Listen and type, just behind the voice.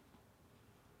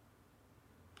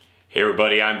Hey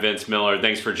everybody, I'm Vince Miller.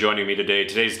 Thanks for joining me today.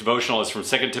 Today's devotional is from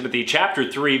 2 Timothy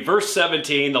chapter 3, verse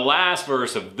 17, the last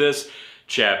verse of this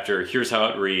chapter. Here's how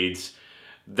it reads,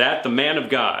 that the man of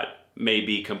God may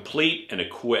be complete and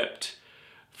equipped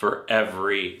for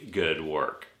every good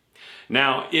work.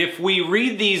 Now, if we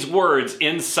read these words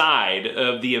inside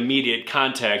of the immediate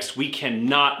context, we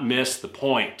cannot miss the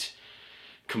point.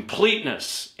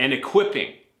 Completeness and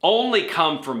equipping only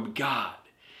come from God.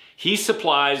 He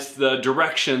supplies the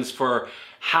directions for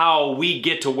how we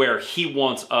get to where He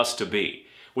wants us to be.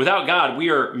 Without God, we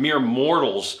are mere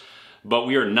mortals, but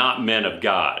we are not men of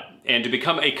God. And to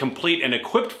become a complete and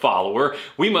equipped follower,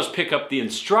 we must pick up the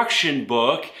instruction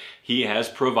book He has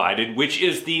provided, which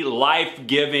is the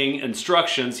life-giving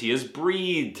instructions He has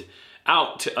breathed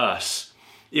out to us.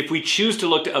 If we choose to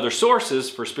look to other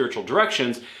sources for spiritual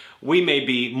directions, we may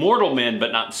be mortal men,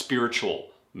 but not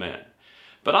spiritual men.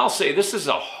 But I'll say this is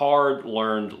a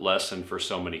hard-learned lesson for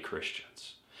so many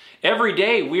Christians. Every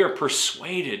day we are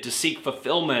persuaded to seek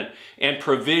fulfillment and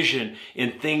provision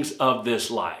in things of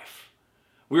this life.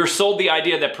 We are sold the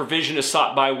idea that provision is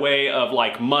sought by way of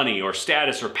like money or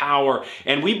status or power,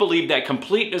 and we believe that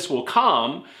completeness will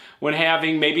come when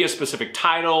having maybe a specific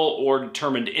title or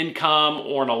determined income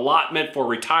or an allotment for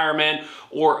retirement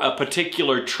or a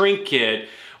particular trinket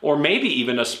or maybe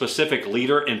even a specific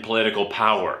leader in political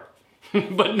power.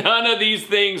 But none of these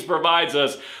things provides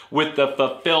us with the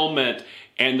fulfillment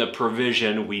and the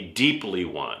provision we deeply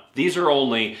want. These are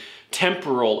only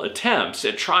temporal attempts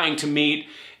at trying to meet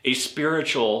a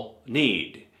spiritual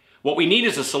need. What we need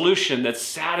is a solution that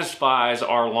satisfies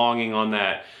our longing on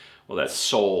that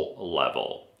soul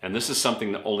level. And this is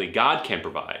something that only God can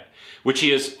provide, which He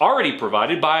has already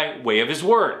provided by way of His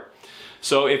Word.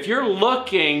 So if you're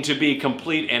looking to be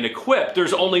complete and equipped,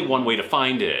 there's only one way to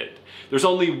find it. There's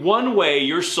only one way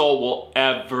your soul will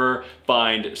ever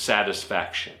find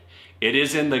satisfaction. It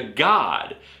is in the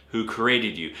God who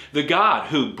created you, the God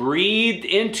who breathed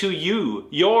into you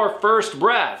your first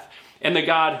breath, and the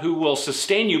God who will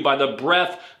sustain you by the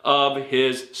breath of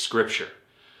His Scripture.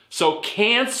 So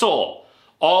cancel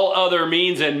all other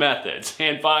means and methods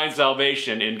and find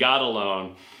salvation in God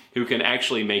alone, who can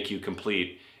actually make you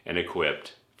complete and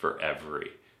equipped for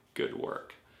every good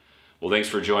work. Well, thanks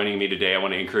for joining me today. I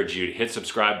want to encourage you to hit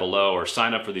subscribe below or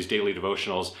sign up for these daily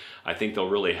devotionals. I think they'll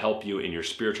really help you in your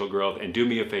spiritual growth. And do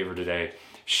me a favor today,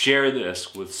 share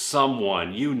this with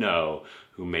someone you know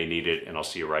who may need it. And I'll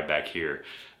see you right back here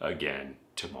again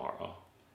tomorrow.